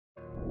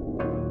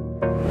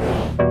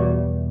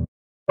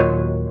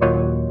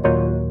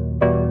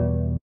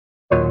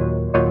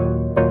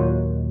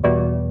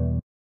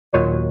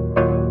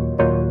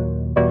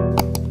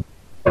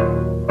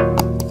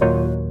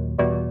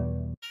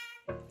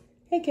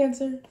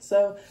Cancer.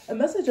 So a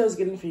message I was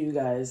getting for you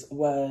guys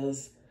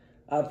was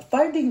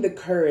finding the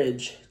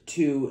courage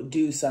to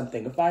do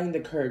something, finding the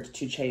courage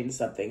to change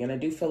something. And I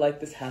do feel like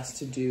this has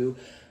to do,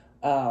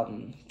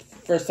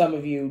 for some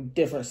of you,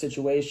 different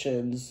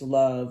situations,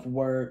 love,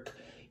 work,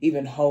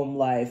 even home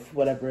life,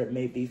 whatever it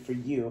may be for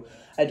you.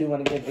 I do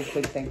want to give a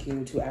quick thank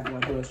you to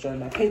everyone who has joined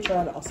my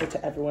Patreon, also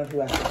to everyone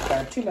who has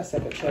subscribed to my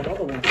second channel.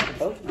 The links to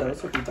both of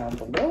those will be down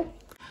below.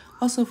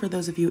 Also, for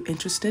those of you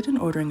interested in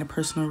ordering a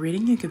personal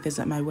reading, you can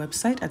visit my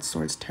website at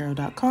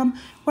SWORDSTAROT.com,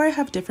 where I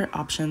have different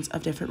options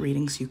of different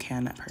readings you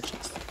can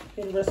purchase.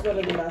 Universe, what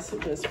are the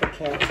messages for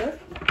Cancer?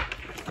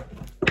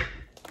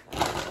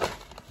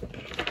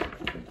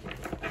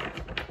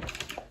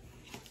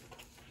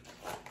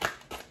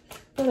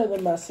 What are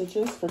the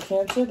messages for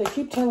Cancer? They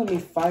keep telling me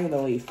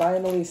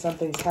finally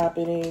something's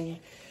happening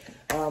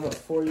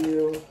for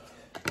you.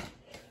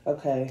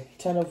 Okay,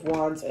 10 of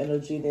Wands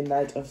energy, the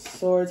Knight of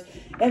Swords,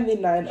 and the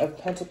 9 of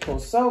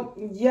Pentacles. So,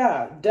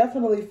 yeah,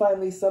 definitely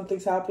finally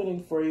something's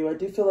happening for you. I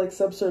do feel like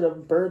some sort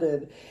of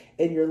burden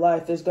in your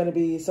life. There's going to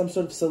be some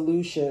sort of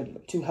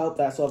solution to help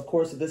that. So, of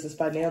course, if this is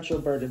financial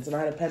burdens,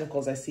 9 of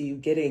Pentacles, I see you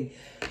getting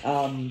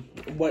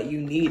what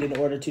you need in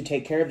order to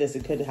take care of this.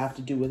 It could have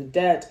to do with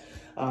debt,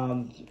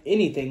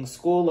 anything,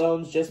 school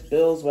loans, just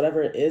bills,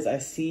 whatever it is. I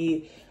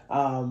see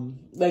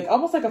like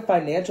almost like a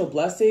financial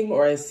blessing,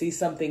 or I see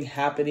something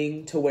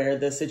happening to where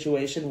the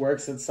situation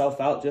works itself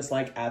out just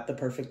like at the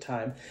perfect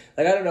time.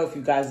 Like, I don't know if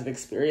you guys have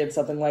experienced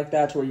something like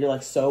that, to where you're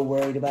like so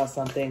worried about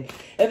something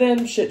and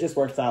then shit just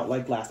works out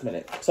like last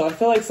minute. So I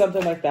feel like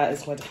something like that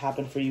is going to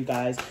happen for you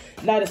guys.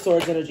 Knight of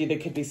Swords energy, there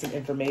could be some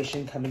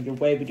information coming your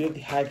way. We do have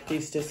the High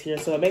Priestess here,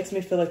 so it makes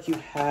me feel like you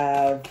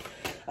have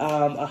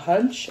a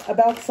hunch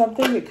about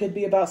something. It could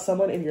be about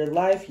someone in your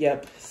life.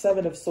 Yep,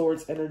 7 of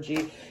Swords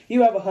energy.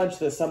 You have a hunch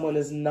that someone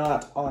is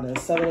not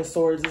honest. 7 of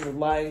Swords is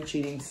lying,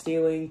 cheating,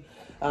 stealing.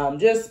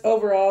 Just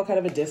overall kind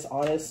of a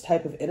dishonest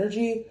type of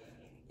energy.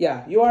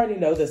 Yeah, you already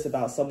know this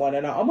about someone.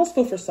 And I almost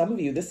feel for some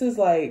of you, this is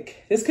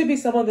like, this could be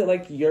someone that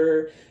like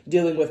you're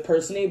dealing with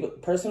personally,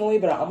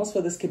 but I almost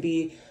feel this could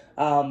be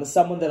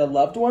someone that a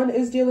loved one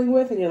is dealing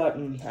with. And you're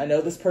like, I know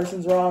this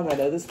person's wrong. I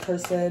know this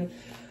person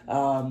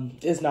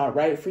is not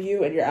right for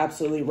you, and you're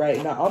absolutely right.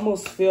 And I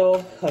almost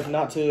feel like,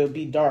 not to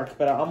be dark,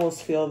 but I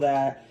almost feel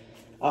that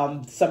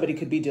somebody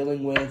could be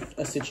dealing with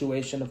a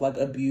situation of like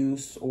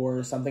abuse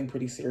or something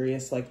pretty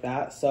serious like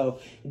that. So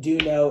do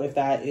know, if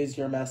that is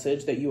your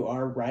message, that you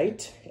are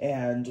right,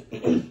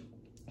 and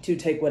to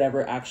take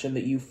whatever action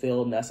that you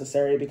feel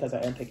necessary, because I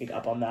am picking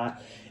up on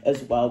that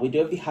as well. We do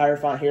have the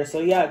Hierophant here.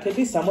 So yeah, it could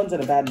be someone's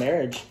in a bad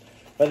marriage,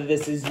 whether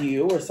this is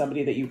you or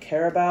somebody that you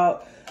care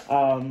about.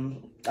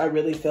 I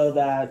really feel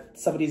that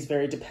somebody's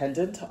very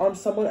dependent on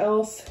someone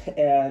else,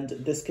 and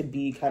this could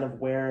be kind of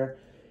where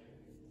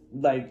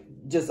like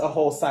just a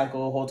whole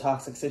cycle, a whole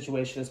toxic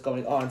situation is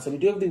going on. So we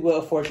do have the Wheel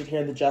of Fortune here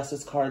and the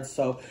Justice card.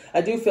 So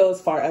I do feel, as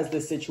far as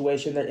this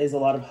situation, there is a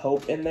lot of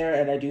hope in there,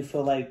 and I do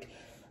feel like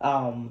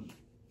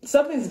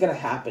something's going to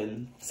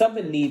happen.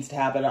 Something needs to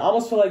happen. I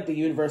almost feel like the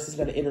universe is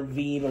going to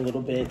intervene a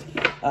little bit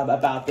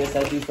about this.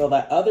 I do feel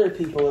that other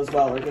people as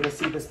well are going to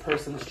see this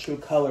person's true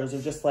colors,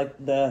 or just like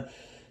the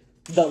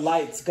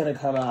light's gonna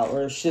come out,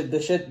 or the shit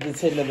that's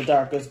hidden in the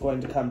dark is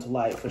going to come to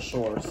light for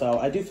sure. So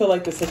I do feel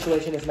like the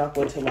situation is not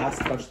going to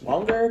last much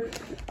longer.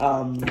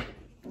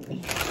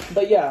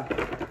 But yeah,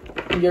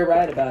 you're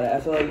right about it.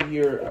 I feel like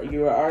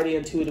you're already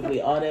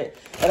intuitively on it,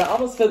 and I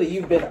almost feel that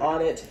you've been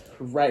on it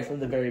right from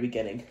the very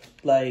beginning.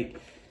 Like,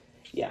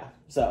 yeah,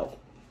 so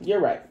you're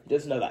right.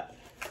 Just know that.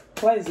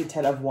 Why is the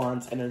 10 of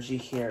Wands energy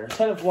here?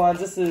 10 of Wands,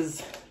 this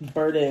is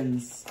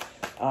burdens.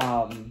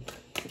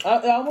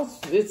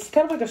 It's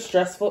kind of like a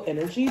stressful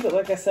energy, but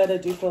like I said, I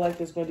do feel like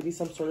there's going to be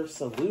some sort of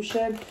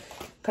solution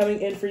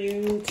coming in for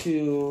you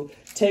to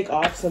take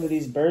off some of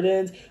these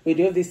burdens. We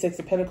do have these 6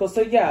 of Pentacles.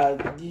 So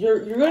yeah,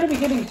 you're going to be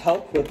getting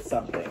help with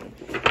something.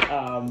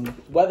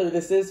 Whether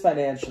this is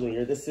financially,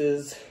 or this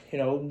is, you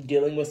know,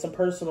 dealing with some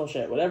personal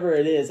shit, whatever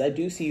it is, I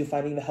do see you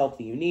finding the help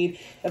that you need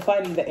and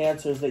finding the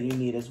answers that you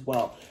need as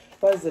well.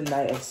 What is the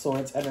Knight of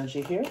Swords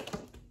energy here?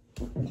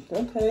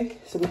 Okay,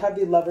 so we have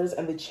the Lovers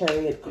and the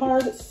Chariot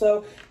card.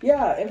 So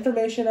yeah,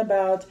 information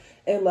about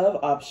a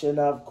love option.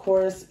 Now, of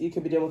course, you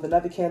could be dealing with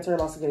another Cancer. I'm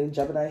also getting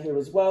Gemini here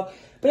as well.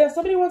 But yeah,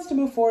 somebody wants to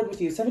move forward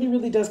with you. Somebody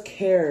really does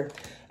care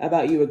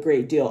about you a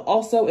great deal.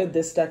 Also, in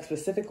this deck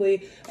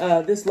specifically,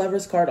 this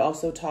Lovers card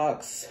also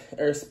talks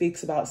or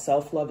speaks about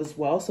self-love as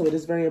well. So it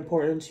is very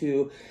important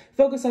to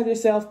focus on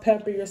yourself,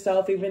 pamper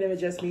yourself, even if it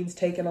just means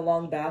taking a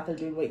long bath or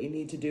doing what you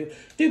need to do.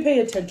 Do pay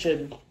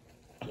attention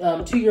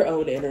to your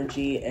own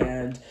energy,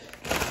 and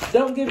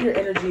don't give your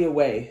energy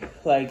away,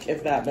 like,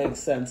 if that makes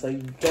sense.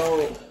 Like,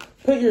 don't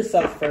put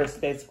yourself first,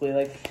 basically,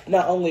 like,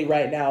 not only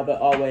right now but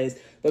always,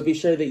 but be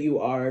sure that you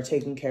are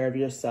taking care of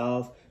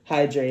yourself,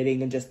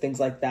 hydrating, and just things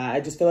like that. I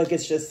just feel like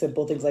it's just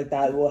simple things like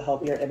that will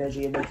help your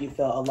energy and make you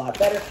feel a lot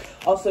better.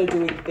 Also,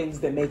 doing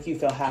things that make you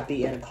feel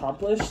happy and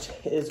accomplished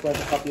is going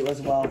to help you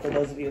as well, for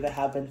those of you that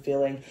have been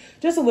feeling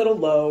just a little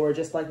low, or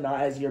just like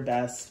not as your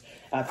best.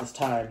 at this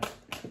time.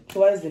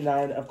 Why is the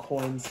 9 of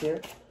coins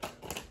here?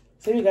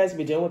 Some of you guys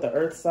be dealing with the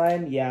earth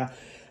sign. Yeah,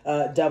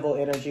 devil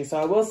energy. So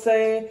I will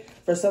say,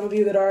 for some of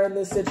you that are in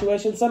this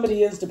situation,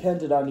 somebody is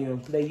dependent on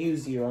you. They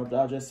use you.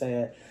 I'll just say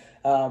it.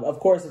 Of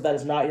course, if that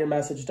is not your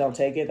message, don't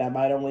take it. That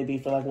might only be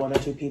for like 1 or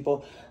 2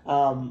 people.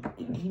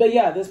 But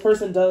yeah, this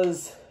person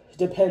does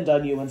depend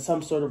on you in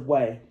some sort of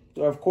way.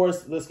 Or of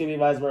course, this can be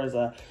vice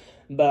versa.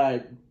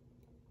 But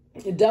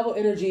devil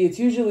energy, it's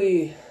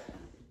usually,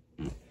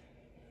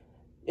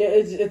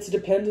 it's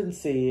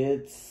dependency.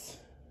 It's,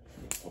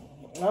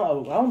 I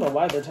don't know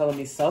why they're telling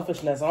me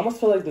selfishness. I almost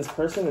feel like this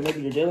person that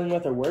maybe you're dealing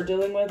with or we're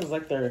dealing with is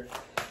like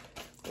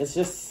it's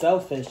just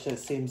selfish, it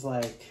seems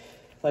like.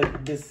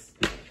 Like this,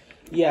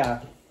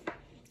 yeah.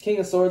 King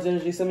of Swords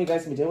energy. Some of you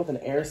guys can be dealing with an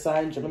air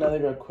sign, Gemini,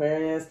 Libra,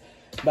 Aquarius.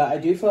 But I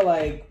do feel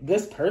like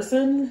this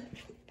person,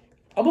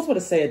 I almost want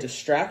to say a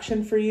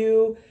distraction for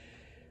you.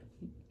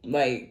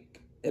 Like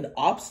an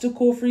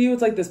obstacle for you.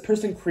 It's like this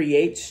person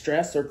creates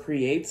stress or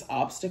creates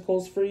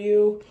obstacles for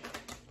you.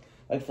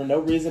 Like for no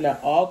reason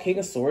at all. King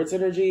of Swords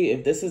energy.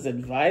 If this is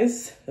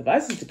advice,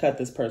 advice is to cut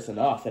this person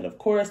off. And of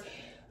course,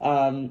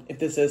 if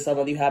this is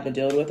someone you have been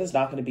dealing with, it's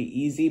not going to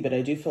be easy. But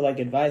I do feel like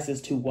advice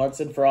is to once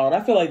and for all. And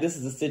I feel like this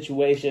is a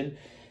situation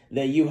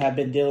that you have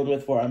been dealing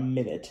with for a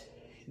minute.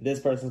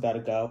 This person's got to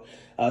go.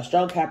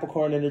 Strong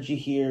Capricorn energy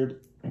here.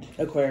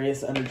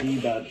 Aquarius energy.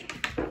 But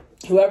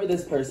whoever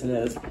this person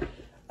is,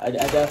 I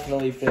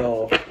definitely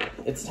feel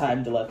it's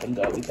time to let them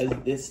go. Because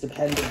this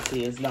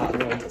dependency is not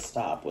going to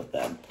stop with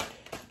them.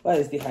 What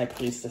is the High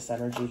Priestess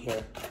energy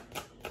here?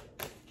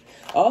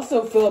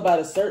 Also feel about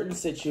a certain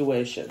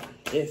situation.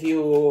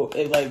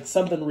 If like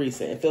something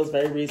recent, it feels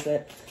very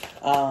recent.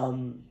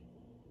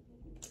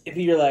 If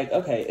you're like,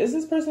 okay, is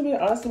this person being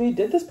honest with me?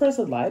 Did this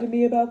person lie to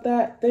me about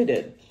that? They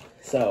did.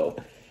 So,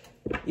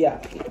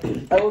 yeah.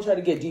 I will try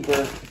to get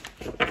deeper.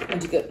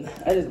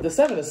 The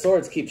 7 of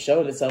Swords keeps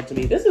showing itself to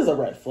me. This is a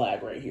red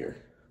flag right here.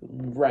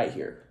 Right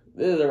here.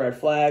 This is a red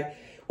flag.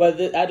 Well,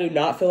 I do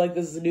not feel like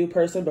this is a new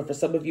person, but for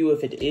some of you,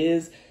 if it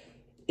is,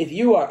 if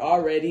you are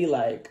already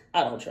like,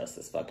 I don't trust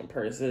this fucking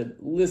person,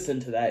 listen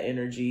to that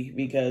energy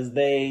because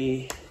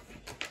they're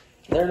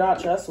not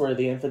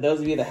trustworthy. And for those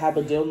of you that have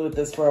been dealing with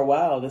this for a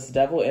while, this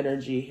devil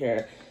energy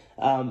here,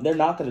 they're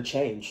not going to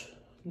change.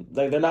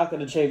 Like, they're not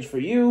going to change for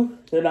you.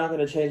 They're not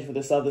going to change for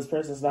themselves. This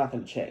person's not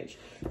going to change.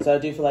 So I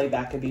do feel like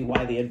that could be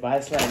why the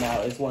advice right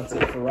now is once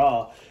and for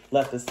all,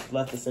 let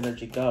this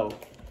energy go.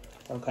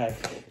 Okay,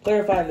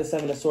 clarifying the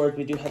 7 of Swords,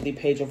 we do have the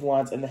Page of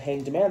Wands and the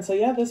Hanged Man. So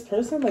yeah, this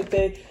person, like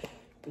I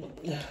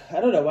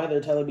don't know why they're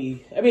telling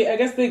me. I mean, I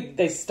guess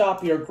they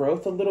stop your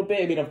growth a little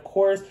bit. I mean, of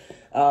course,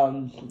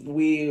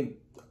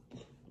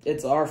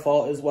 it's our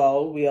fault as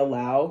well. We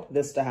allow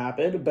this to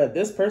happen, but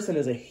this person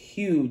is a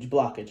huge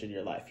blockage in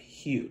your life.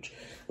 Huge.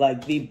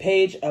 Like the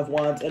Page of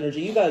Wands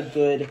energy, you got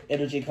good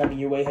energy coming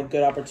your way, you have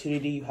good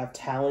opportunity, you have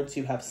talents,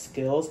 you have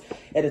skills,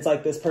 and it's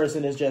like this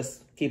person is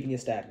just keeping you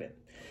stagnant.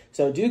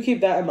 So do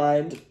keep that in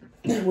mind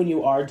when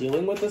you are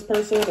dealing with this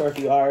person, or if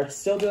you are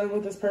still dealing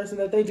with this person,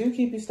 that they do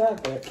keep you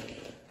stagnant.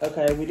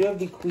 Okay, we do have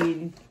the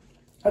Queen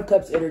of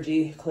Cups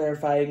energy,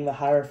 clarifying the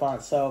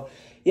Hierophant. So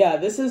yeah,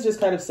 this is just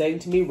kind of saying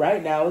to me,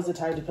 right now is the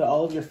time to put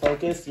all of your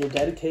focus, your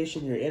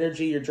dedication, your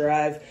energy, your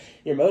drive,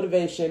 your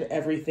motivation,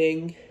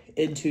 everything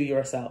into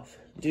yourself.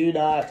 Do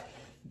not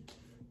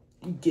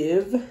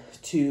give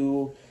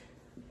to,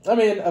 I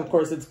mean, of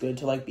course it's good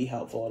to like be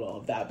helpful and all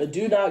of that, but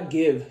do not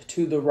give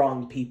to the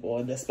wrong people.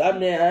 And this, I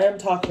mean, I am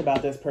talking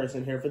about this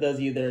person here for those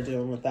of you that are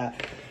dealing with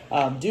that.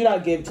 Do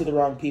not give to the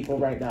wrong people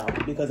right now,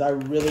 because I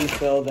really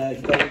feel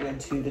that going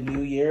into the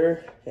new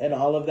year and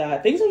all of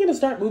that, things are going to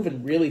start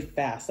moving really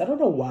fast. I don't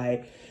know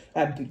why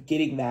I'm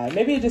getting that.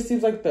 Maybe it just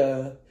seems like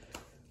the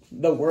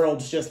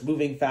world's just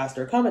moving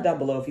faster. Comment down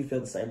below if you feel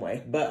the same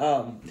way.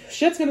 But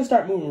shit's going to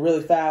start moving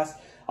really fast.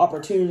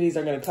 Opportunities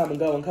are going to come and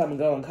go and come and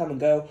go and come and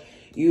go.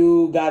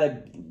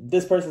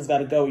 This person's got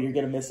to go. You're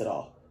going to miss it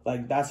all.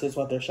 Like, that's just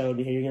what they're showing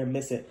me here. You're going to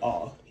miss it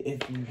all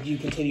if you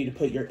continue to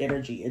put your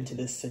energy into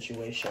this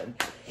situation.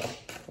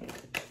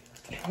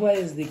 What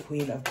is the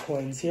Queen of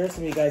Coins here?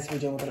 Some of you guys can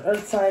be dealing with an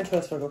Earth sign,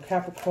 Taurus, Virgo,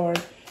 Capricorn.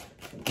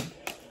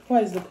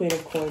 Why is the Queen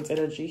of Coins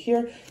energy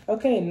here?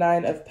 Okay,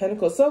 9 of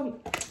Pentacles. So,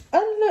 I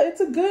don't know. It's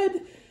a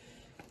good...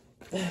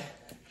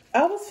 I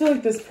almost feel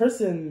like this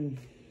person...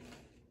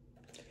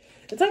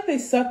 It's like they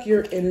suck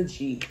your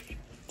energy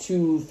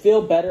to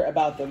feel better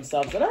about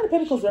themselves. The 9 of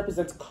Pentacles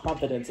represents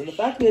confidence. And the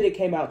fact that it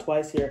came out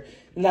twice here,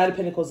 the 9 of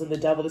Pentacles and the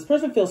Devil, this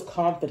person feels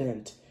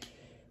confident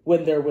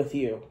when they're with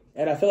you.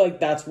 And I feel like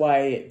that's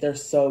why they're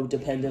so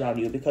dependent on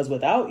you. Because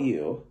without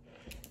you,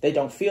 they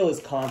don't feel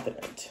as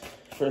confident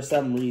for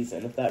some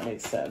reason, if that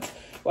makes sense.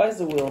 Why is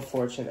the Wheel of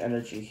Fortune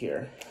energy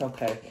here?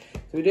 Okay, so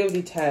we do have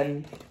the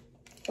 10.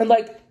 And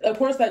like, of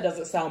course that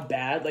doesn't sound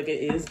bad. Like,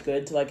 it is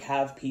good to like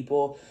have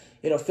people,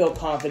 you know, feel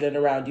confident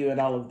around you and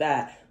all of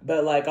that.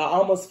 But like, I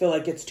almost feel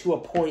like it's to a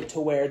point to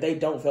where they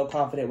don't feel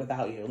confident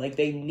without you. Like,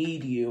 they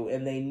need you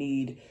and they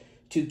need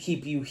to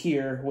keep you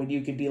here when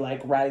you could be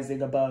like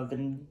rising above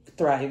and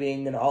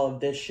thriving and all of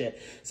this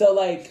shit. So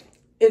like,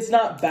 it's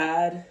not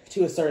bad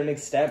to a certain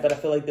extent, but I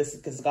feel like this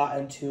has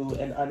gotten to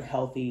an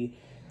unhealthy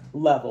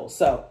level.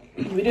 So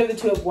we do have the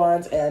Two of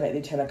Wands and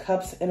the Ten of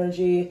Cups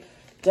energy.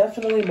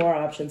 Definitely more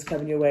options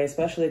coming your way,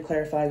 especially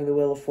clarifying the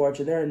Wheel of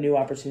Fortune. There are new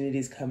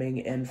opportunities coming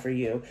in for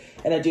you.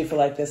 And I do feel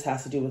like this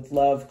has to do with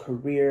love,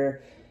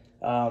 career,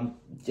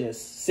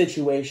 just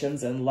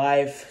situations in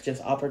life,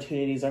 just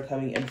opportunities are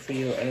coming in for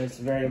you. And it's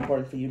very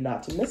important for you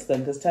not to miss them,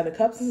 because Ten of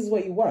Cups, this is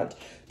what you want.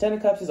 Ten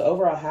of Cups is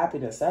overall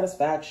happiness,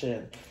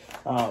 satisfaction,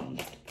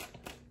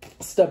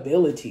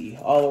 stability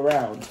all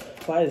around.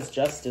 Why is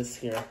Justice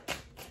here?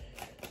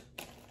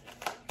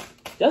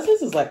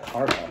 Justice is like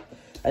karma.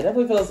 I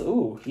definitely feel this,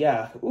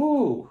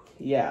 ooh,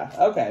 yeah,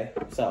 okay.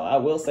 So I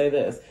will say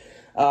this.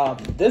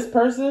 This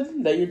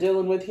person that you're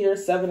dealing with here,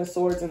 Seven of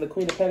Swords and the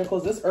Queen of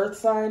Pentacles, this earth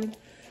sign,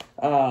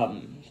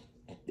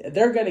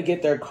 they're going to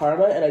get their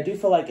karma. And I do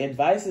feel like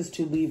advice is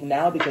to leave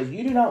now, because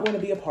you do not want to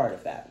be a part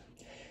of that.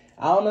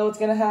 I don't know what's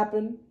going to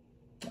happen.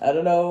 I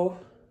don't know.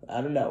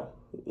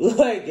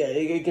 Like,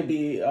 it could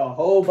be a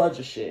whole bunch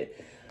of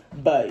shit.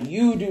 But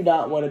you do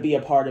not want to be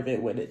a part of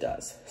it when it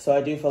does. So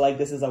I do feel like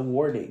this is a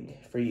warning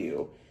for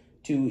you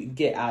to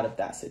get out of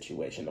that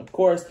situation. Of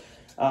course,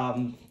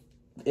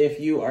 if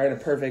you are in a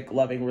perfect,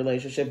 loving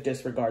relationship,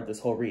 disregard this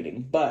whole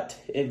reading. But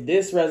if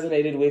this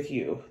resonated with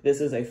you,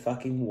 this is a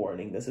fucking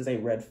warning. This is a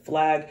red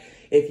flag.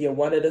 If you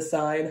wanted a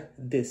sign,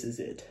 this is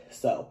it.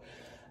 So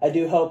I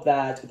do hope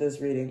that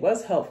this reading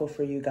was helpful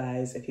for you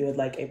guys. If you would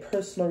like a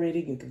personal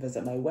reading, you can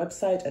visit my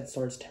website at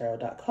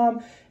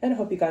swordstarot.com. And I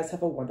hope you guys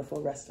have a wonderful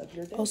rest of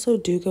your day. Also,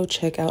 do go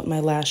check out my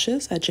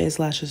lashes at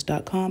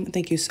jayslashes.com.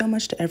 Thank you so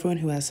much to everyone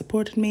who has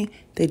supported me.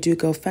 They do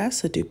go fast,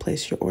 so do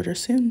place your order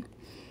soon.